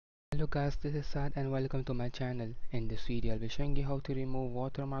Hello guys, this is Sad and welcome to my channel. In this video I'll be showing you how to remove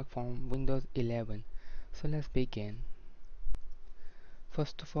watermark from Windows 11. So let's begin.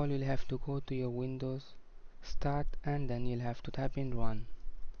 First of all, you'll have to go to your Windows Start and then you'll have to type in Run.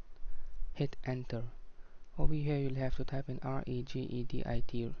 Hit enter. Over here you'll have to type in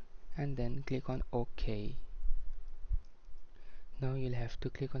regedit and then click on OK. Now you'll have to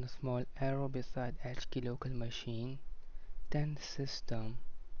click on the small arrow beside HK local machine, then System,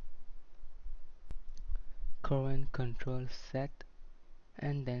 current control set,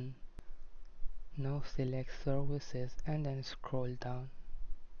 and then now select services and then scroll down.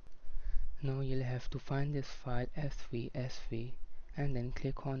 Now you'll have to find this file svsv and then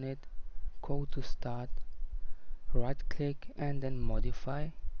click on it, go to start, right click and then modify.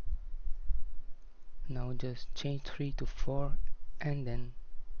 Now just change 3 to 4 and then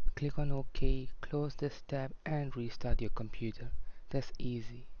click on OK, close this tab and restart your computer. That's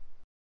easy.